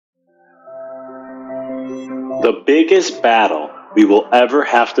The biggest battle we will ever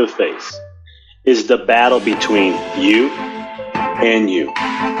have to face is the battle between you and you.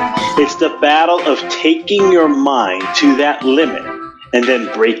 It's the battle of taking your mind to that limit and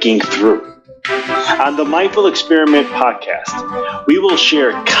then breaking through. On the Mindful Experiment podcast, we will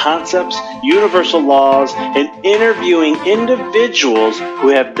share concepts, universal laws, and interviewing individuals who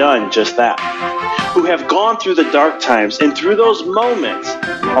have done just that, who have gone through the dark times and through those moments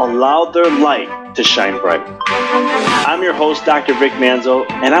allowed their light to shine bright. I'm your host, Dr. Vic Manzo,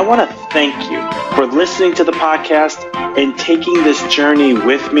 and I want to thank you for listening to the podcast and taking this journey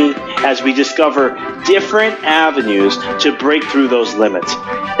with me as we discover different avenues to break through those limits,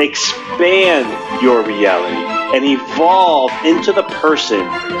 expand your reality, and evolve into the person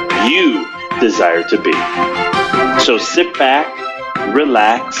you desire to be. So sit back,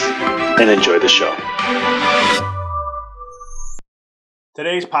 relax, and enjoy the show.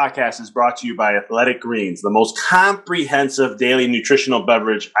 Today's podcast is brought to you by Athletic Greens, the most comprehensive daily nutritional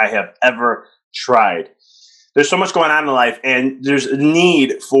beverage I have ever tried. There's so much going on in life, and there's a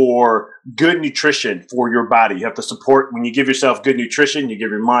need for good nutrition for your body. You have to support, when you give yourself good nutrition, you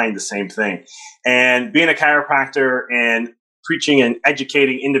give your mind the same thing. And being a chiropractor and preaching and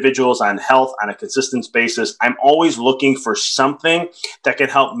educating individuals on health on a consistent basis, I'm always looking for something that can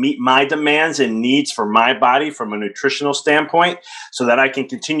help meet my demands and needs for my body from a nutritional standpoint so that I can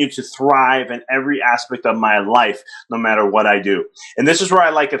continue to thrive in every aspect of my life, no matter what I do. And this is where I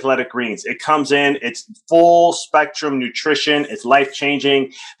like Athletic Greens. It comes in, it's full spectrum nutrition, it's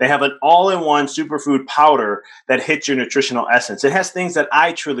life-changing. They have an all-in-one superfood powder that hits your nutritional essence. It has things that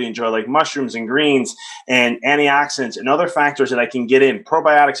I truly enjoy, like mushrooms and greens and antioxidants and other factors that I can get in,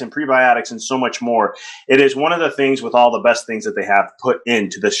 probiotics and prebiotics and so much more. It is one of the things with all the best things that they have put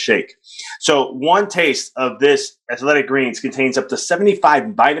into this shake. So one taste of this Athletic Greens contains up to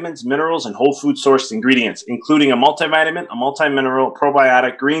 75 vitamins, minerals, and whole food sourced ingredients, including a multivitamin, a multimineral,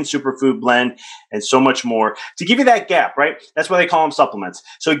 probiotic, green superfood blend, and so much more to give you that gap, right? That's why they call them supplements.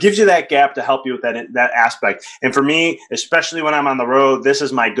 So it gives you that gap to help you with that aspect. And for me, especially when I'm on the road, this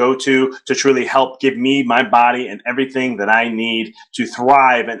is my go-to to truly help give me, my body, and everything that I need to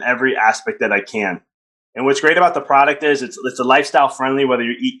thrive in every aspect that I can. And what's great about the product is it's a lifestyle friendly, whether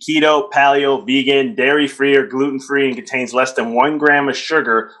you eat keto, paleo, vegan, dairy free, or gluten free, and contains less than 1 gram of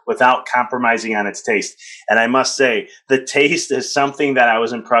sugar without compromising on its taste. And I must say, the taste is something that I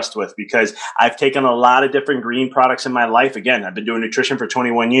was impressed with because I've taken a lot of different green products in my life. Again, I've been doing nutrition for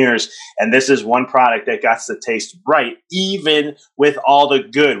 21 years, and this is one product that got the taste right, even with all the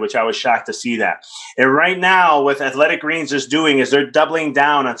good, which I was shocked to see that. And right now, what Athletic Greens is doing is they're doubling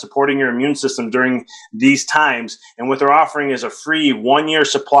down on supporting your immune system during these times, and what they're offering is a free 1-year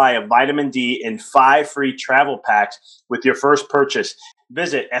supply of vitamin D and 5 free travel packs with your first purchase.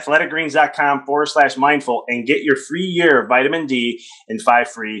 Visit athleticgreens.com/mindful and get your free year of vitamin D and 5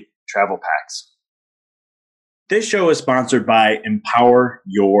 free travel packs. This show is sponsored by Empower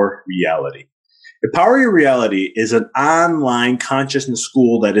Your Reality. Empower Your Reality is an online consciousness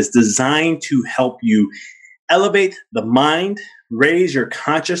school that is designed to help you elevate the mind, raise your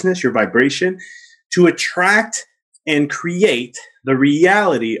consciousness, your vibration, to attract and create the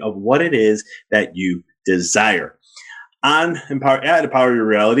reality of what it is that you desire. At Empower Your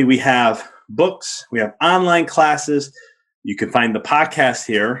Reality, we have books, we have online classes. You can find the podcast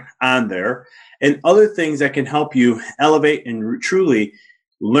here on there and other things that can help you elevate and truly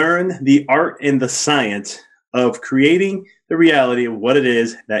learn the art and the science of creating the reality of what it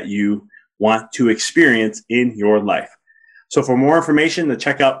is that you want to experience in your life. So for more information to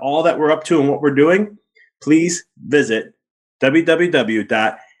check out all that we're up to and what we're doing, please visit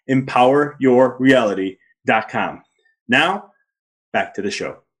www.empoweryourreality.com. Now, back to the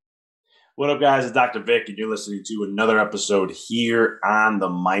show. What up, guys? It's Dr. Vic, and you're listening to another episode here on the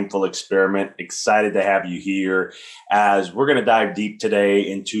Mindful Experiment. Excited to have you here as we're going to dive deep today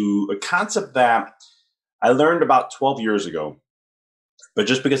into a concept that I learned about 12 years ago. But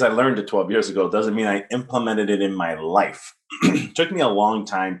just because I learned it 12 years ago doesn't mean I implemented it in my life. It took me a long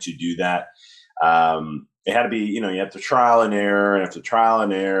time to do that. It had to be, you have to trial and error, and after trial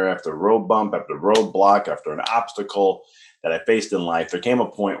and error, after road bump, after roadblock, after an obstacle that I faced in life, there came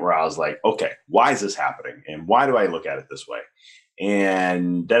a point where I was like, okay, why is this happening? And why do I look at it this way?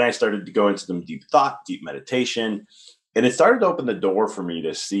 And then I started to go into some deep thought, deep meditation, and it started to open the door for me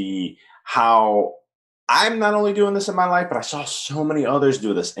to see how I'm not only doing this in my life, but I saw so many others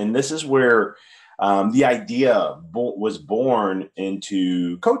do this. And this is where the idea was born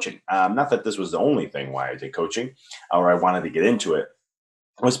into coaching. Not that this was the only thing why I did coaching or I wanted to get into it,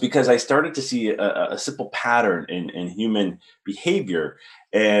 was because I started to see a simple pattern in human behavior.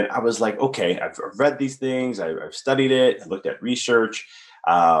 And I was like, okay, I've read these things, I've studied it, I looked at research,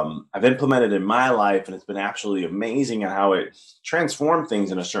 I've implemented in my life, and it's been absolutely amazing at how it transformed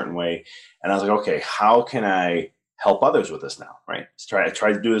things in a certain way. And I was like, okay, how can I help others with this now? Right? I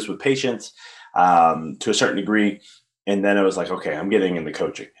tried to do this with patients to a certain degree. And then it was like, okay, I'm getting into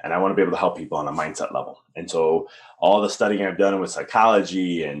coaching and I want to be able to help people on a mindset level. And so all the studying I've done with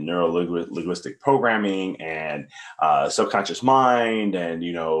psychology and neuro linguistic programming and subconscious mind and,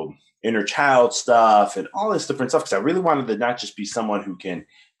 inner child stuff and all this different stuff. Because I really wanted to not just be someone who can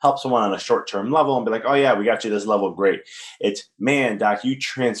help someone on a short-term level and be like, oh yeah, we got you this level. Great. It's, man, Doc, you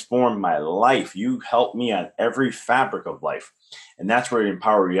transformed my life. You helped me on every fabric of life. And that's where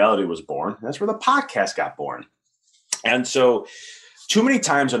Empower Reality was born. That's where the podcast got born. And so too many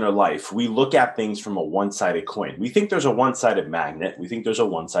times in our life, we look at things from a one-sided coin. We think there's a one-sided magnet. We think there's a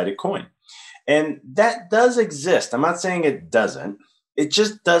one-sided coin. And that does exist. I'm not saying it doesn't. It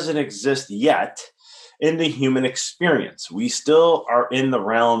just doesn't exist yet in the human experience. We still are in the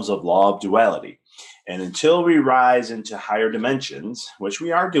realms of law of duality. And until we rise into higher dimensions, which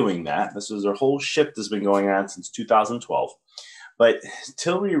we are doing that, this is our whole shift has been going on since 2012. But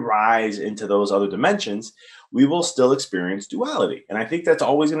till we rise into those other dimensions, we will still experience duality. And I think that's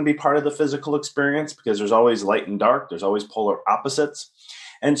always going to be part of the physical experience because there's always light and dark. There's always polar opposites.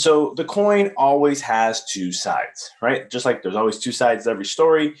 And so the coin always has two sides, right? Just like there's always two sides to every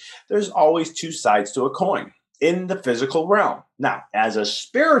story, there's always two sides to a coin in the physical realm. Now, as a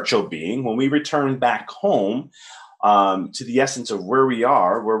spiritual being, when we return back home, to the essence of where we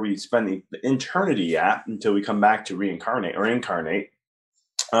are, where we spend the eternity at until we come back to reincarnate or incarnate,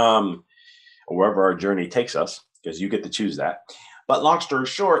 wherever our journey takes us, because you get to choose that. But long story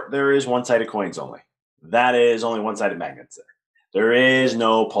short, there is one-sided coins only. That is only one-sided magnets there. There is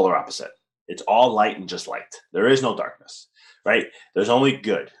no polar opposite. It's all light and just light. There is no darkness, right? There's only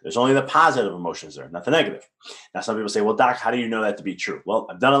good. There's only the positive emotions there, not the negative. Now, some people say, well, Doc, how do you know that to be true? Well,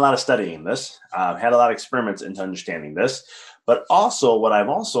 I've done a lot of studying this, had a lot of experiments into understanding this. But also what I've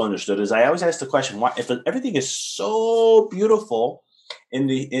also understood is I always ask the question, why, if everything is so beautiful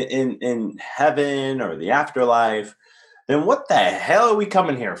in heaven or the afterlife, then what the hell are we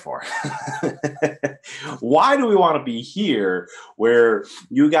coming here for? Why do we want to be here where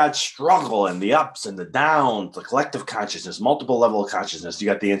you got struggle and the ups and the downs, the collective consciousness, multiple level of consciousness, you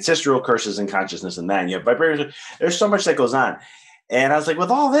got the ancestral curses in consciousness and that, and you have vibration. There's so much that goes on. And I was like,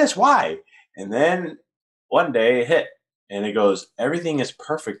 with all this, why? And then one day it hit and it goes, everything is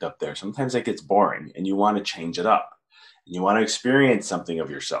perfect up there. Sometimes it gets boring and you want to change it up. And you want to experience something of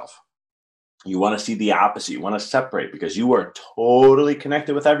yourself. You want to see the opposite. You want to separate because you are totally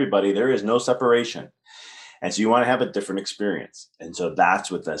connected with everybody. There is no separation. And so you want to have a different experience. And so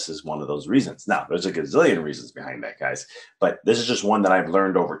that's what this is, one of those reasons. Now, there's a gazillion reasons behind that, guys. But this is just one that I've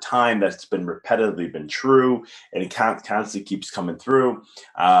learned over time that's been repetitively been true. And it constantly keeps coming through.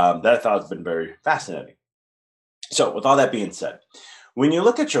 That I thought has been very fascinating. So with all that being said, when you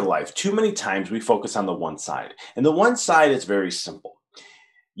look at your life, too many times we focus on the one side. And the one side is very simple.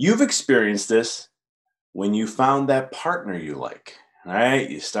 You've experienced this when you found that partner you like, right?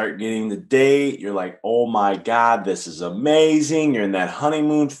 You start getting the date. You're like, oh my God, this is amazing. You're in that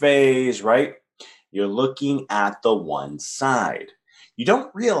honeymoon phase, right? You're looking at the one side. You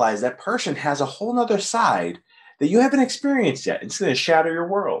don't realize that person has a whole nother side that you haven't experienced yet. It's going to shatter your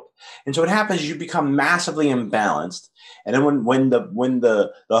world. And so what happens is you become massively imbalanced. And then when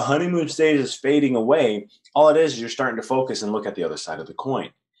the honeymoon stage is fading away, all it is you're starting to focus and look at the other side of the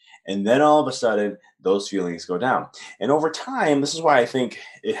coin. And then all of a sudden, those feelings go down. And over time, this is why I think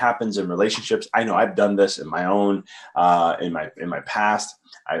it happens in relationships. I know I've done this in my own, in my past.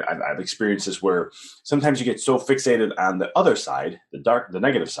 I've experienced this where sometimes you get so fixated on the other side, the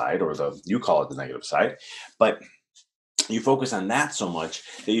negative side, or you call it the negative side, but you focus on that so much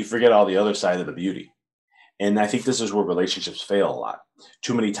that you forget all the other side of the beauty. And I think this is where relationships fail a lot.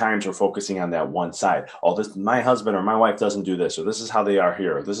 Too many times we're focusing on that one side. Oh, this, my husband or my wife doesn't do this, or this is how they are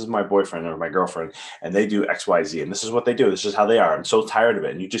here, or this is my boyfriend or my girlfriend, and they do X, Y, Z, and this is what they do. This is how they are. I'm so tired of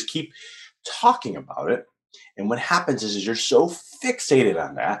it. And you just keep talking about it. And what happens is you're so fixated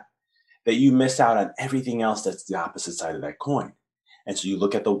on that you miss out on everything else that's the opposite side of that coin. And so you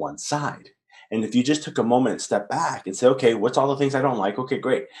look at the one side. And if you just took a moment and step back and say, okay, what's all the things I don't like? Okay,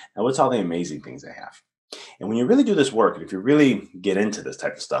 great. Now what's all the amazing things I have? And when you really do this work, and if you really get into this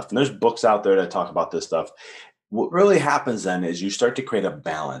type of stuff, and there's books out there that talk about this stuff, what really happens then is you start to create a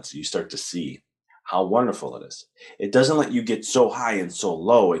balance. You start to see how wonderful it is. It doesn't let you get so high and so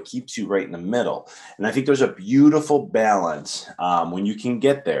low. It keeps you right in the middle. And I think there's a beautiful balance when you can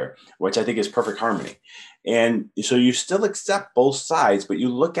get there, which I think is perfect harmony. And so you still accept both sides, but you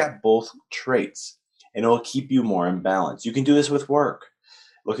look at both traits and it will keep you more in balance. You can do this with work.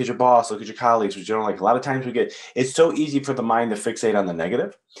 Look at your boss, look at your colleagues, which you don't like. A lot of times it's so easy for the mind to fixate on the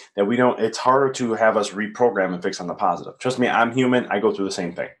negative that it's harder to have us reprogram and fix on the positive. Trust me, I'm human. I go through the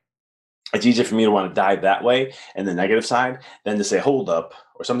same thing. It's easier for me to want to dive that way and the negative side than to say, hold up.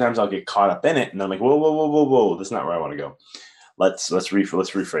 Or sometimes I'll get caught up in it and I'm like, whoa, whoa, whoa, whoa, whoa. That's not where I want to go. Let's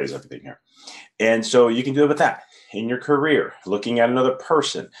rephrase everything here. And so you can do it with that in your career, looking at another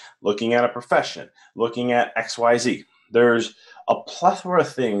person, looking at a profession, looking at XYZ. There's a plethora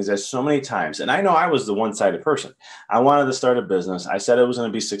of things that so many times, and I know I was the one-sided person. I wanted to start a business. I said it was going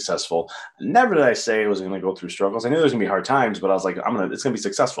to be successful. Never did I say it was going to go through struggles. I knew there was going to be hard times, but I was like, it's going to be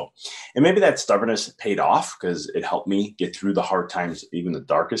successful. And maybe that stubbornness paid off because it helped me get through the hard times, even the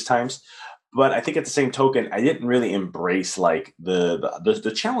darkest times. But I think at the same token, I didn't really embrace like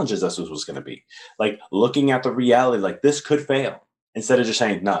the challenges this was going to be. Like looking at the reality, like this could fail, instead of just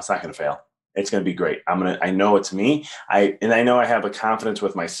saying, no, it's not going to fail. It's going to be great. I know it's me. I know I have a confidence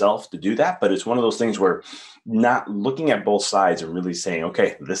with myself to do that, but it's one of those things where not looking at both sides and really saying,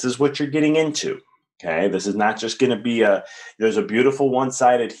 okay, this is what you're getting into. Okay. This is not just going to be there's a beautiful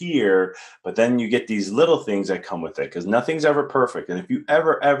one-sided here, but then you get these little things that come with it because nothing's ever perfect. And if you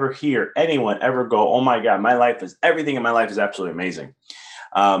ever hear anyone ever go, oh my God, everything in my life is absolutely amazing.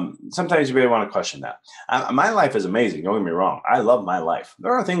 Sometimes you really want to question that. My life is amazing. Don't get me wrong. I love my life.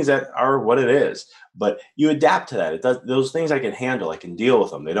 There are things that are what it is, but you adapt to that. Those things I can handle. I can deal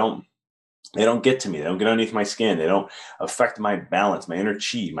with them. They don't get to me. They don't get underneath my skin. They don't affect my balance, my inner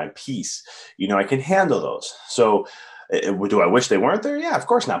chi, my peace. I can handle those. So do I wish they weren't there? Yeah, of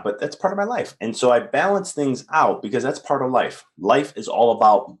course not. But that's part of my life. And so I balance things out because that's part of life. Life is all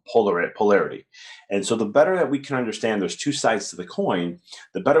about polarity. And so the better that we can understand there's two sides to the coin,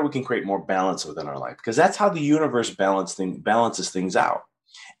 the better we can create more balance within our life. Because that's how the universe balances things out.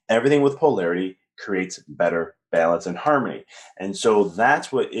 Everything with polarity creates better balance and harmony. And so that's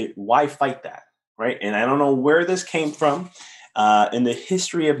why fight that, right? And I don't know where this came from in the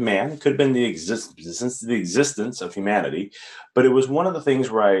history of man. It could have been the existence of humanity, but it was one of the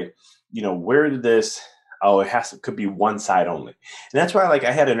things where where did this, could be one side only. And that's why,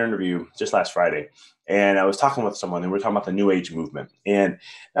 I had an interview just last Friday and I was talking with someone and we were talking about the New Age movement. And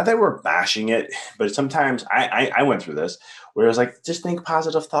not that we're bashing it, but sometimes I went through this where it was like, just think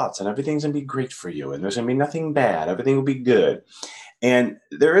positive thoughts and everything's going to be great for you. And there's going to be nothing bad. Everything will be good. And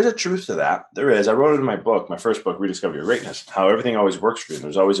there is a truth to that. There is. I wrote it in my book, my first book, Rediscover Your Greatness, how everything always works for you.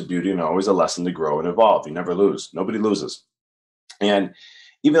 There's always a beauty and always a lesson to grow and evolve. You never lose. Nobody loses. And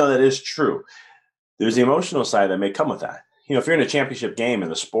even though that is true, there's the emotional side that may come with that. If you're in a championship game in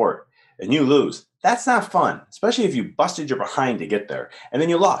the sport and you lose, that's not fun, especially if you busted your behind to get there and then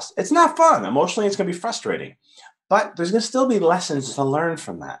you lost. It's not fun. Emotionally, it's going to be frustrating. But there's going to still be lessons to learn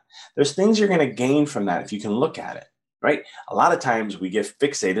from that. There's things you're going to gain from that if you can look at it, right? A lot of times we get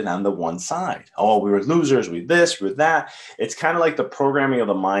fixated on the one side. Oh, we were losers, we this, we that. It's kind of like the programming of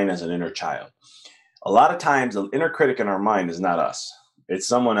the mind as an inner child. A lot of times the inner critic in our mind is not us. It's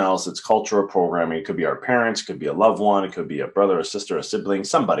someone else. It's cultural programming. It could be our parents. It could be a loved one. It could be a brother, a sister, a sibling,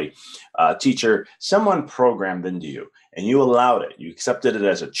 somebody, a teacher. Someone programmed into you and you allowed it. You accepted it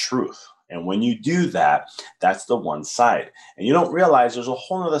as a truth. And when you do that, that's the one side. And you don't realize there's a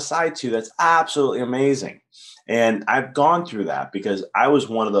whole other side too that's absolutely amazing. And I've gone through that because I was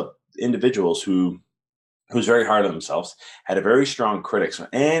one of the individuals who's very hard on themselves, had a very strong critic. So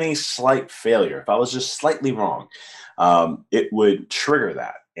any slight failure, if I was just slightly wrong, it would trigger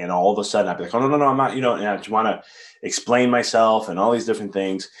that. And all of a sudden I'd be like, oh, no, I'm not, and I just want to explain myself and all these different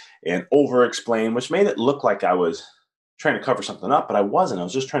things and over-explain, which made it look like I was trying to cover something up, but I wasn't. I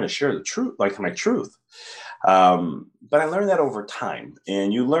was just trying to share the truth, like my truth. But I learned that over time,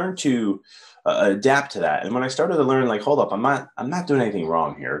 and you learn to adapt to that. And when I started to learn, hold up, I'm not doing anything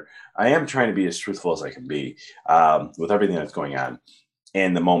wrong here. I am trying to be as truthful as I can be with everything that's going on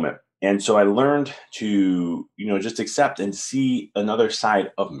in the moment. And so I learned to, just accept and see another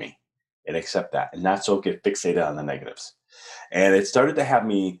side of me and accept that and not so get fixated on the negatives. And it started to have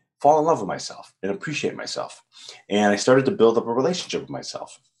me fall in love with myself and appreciate myself. And I started to build up a relationship with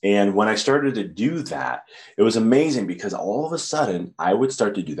myself. And when I started to do that, it was amazing because all of a sudden I would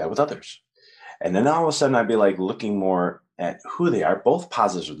start to do that with others. And then all of a sudden I'd be looking more at who they are, both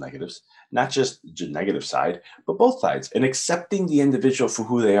positives and negatives, not just the negative side, but both sides, and accepting the individual for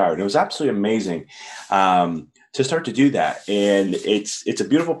who they are. And it was absolutely amazing to start to do that. And it's a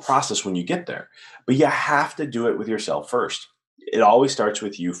beautiful process when you get there, but you have to do it with yourself first. It always starts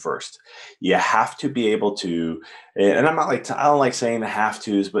with you first. You have to be able to, and I don't like saying the have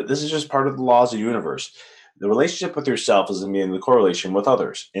tos, but this is just part of the laws of the universe. The relationship with yourself is in the correlation with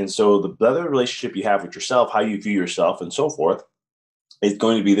others. And so the better relationship you have with yourself, how you view yourself and so forth, is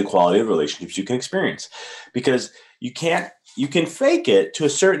going to be the quality of relationships you can experience. Because you can fake it to a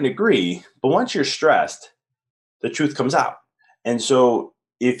certain degree, but once you're stressed, the truth comes out. And so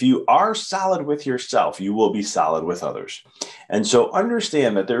if you are solid with yourself, you will be solid with others. And so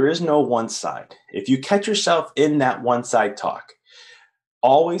understand that there is no one side. If you catch yourself in that one side talk,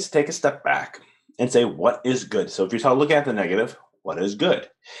 always take a step back and say, what is good? So if you're looking at the negative, what is good?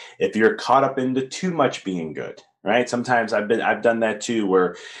 If you're caught up into too much being good, right? Sometimes I've done that too,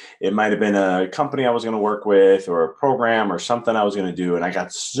 where it might have been a company I was going to work with or a program or something I was going to do. And I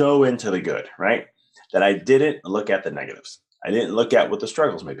got so into the good, right, that I didn't look at the negatives. I didn't look at what the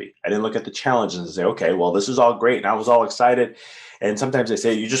struggles may be. I didn't look at the challenges and say, okay, well, this is all great. And I was all excited. And sometimes they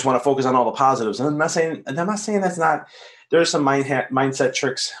say, you just want to focus on all the positives. And I'm not saying that's not, there's some mindset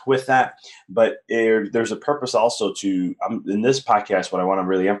tricks with that, but there's a purpose also to, in this podcast, what I want to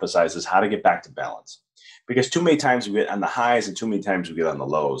really emphasize is how to get back to balance. Because too many times we get on the highs and too many times we get on the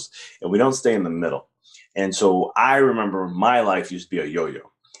lows and we don't stay in the middle. And so I remember my life used to be a yo-yo.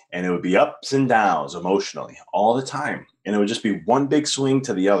 And it would be ups and downs emotionally all the time. And it would just be one big swing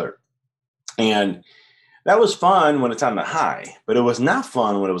to the other. And that was fun when it's on the high, but it was not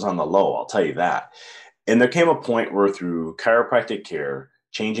fun when it was on the low, I'll tell you that. And there came a point where through chiropractic care,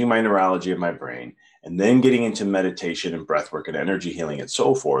 changing my neurology of my brain, and then getting into meditation and breath work and energy healing and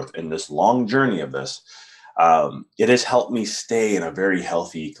so forth, in this long journey of this, it has helped me stay in a very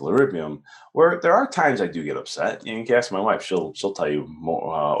healthy equilibrium where there are times I do get upset. You can ask my wife, she'll tell you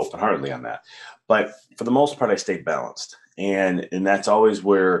more open-heartedly on that. But for the most part, I stay balanced. And that's always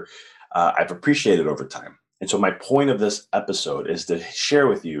where I've appreciated over time. And so my point of this episode is to share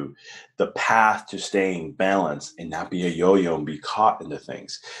with you the path to staying balanced and not be a yo-yo and be caught into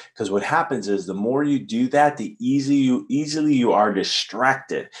things. Because what happens is the more you do that, the easily you are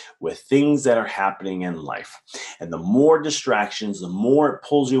distracted with things that are happening in life. And the more distractions, the more it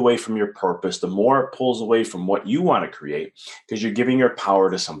pulls you away from your purpose, the more it pulls away from what you want to create, because you're giving your power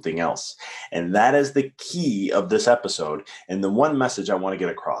to something else. And that is the key of this episode and the one message I want to get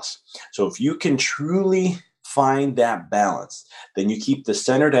across. So if you can truly find that balance, then you keep the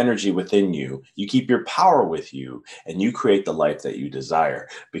centered energy within you, you keep your power with you, and you create the life that you desire.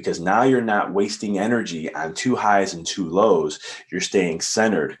 Because now you're not wasting energy on too highs and too lows. You're staying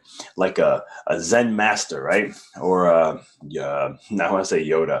centered like a Zen master, right? Or I want to say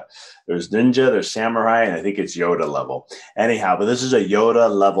Yoda. There's ninja, there's samurai, and I think it's Yoda level. Anyhow, but this is a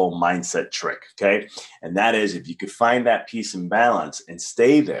Yoda level mindset trick, okay? And that is, if you could find that peace and balance and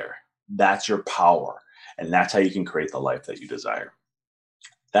stay there, that's your power. And that's how you can create the life that you desire.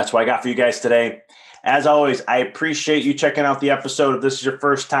 That's what I got for you guys today. As always, I appreciate you checking out the episode. If this is your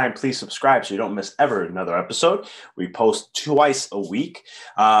first time, please subscribe so you don't miss ever another episode. We post twice a week.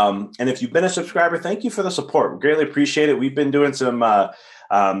 And if you've been a subscriber, thank you for the support. We greatly appreciate it. We've been doing some,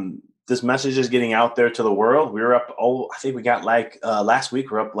 this message is getting out there to the world. We were up, I think we got last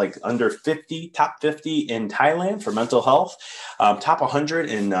week, we're up under 50, top 50 in Thailand for mental health, top 100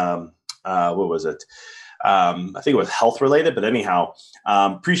 in, what was it? I think it was health related, but anyhow,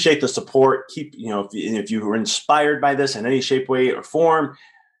 appreciate the support. Keep, if you were inspired by this in any shape, way, or form,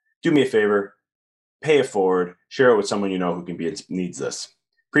 do me a favor, pay it forward, share it with someone you know who needs this.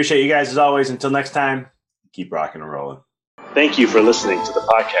 Appreciate you guys as always. Until next time, keep rocking and rolling. Thank you for listening to the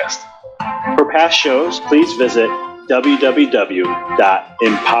podcast. For past shows, please visit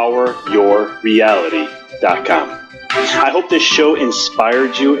www.empoweryourreality.com. I hope this show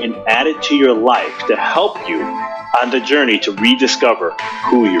inspired you and added to your life to help you on the journey to rediscover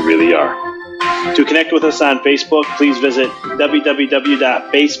who you really are. To connect with us on Facebook, please visit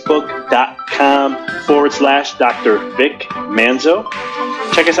www.facebook.com/Dr. Vic Manzo.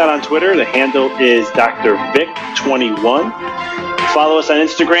 Check us out on Twitter. The handle is Dr. Vic21. Follow us on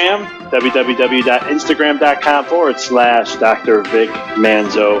Instagram, www.instagram.com/Dr. Vic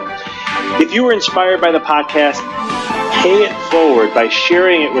Manzo. If you were inspired by the podcast, pay it forward by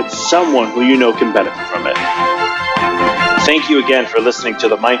sharing it with someone who you know can benefit from it. Thank you again for listening to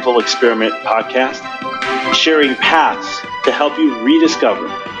the Mindful Experiment podcast, sharing paths to help you rediscover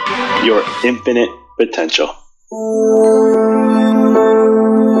your infinite potential.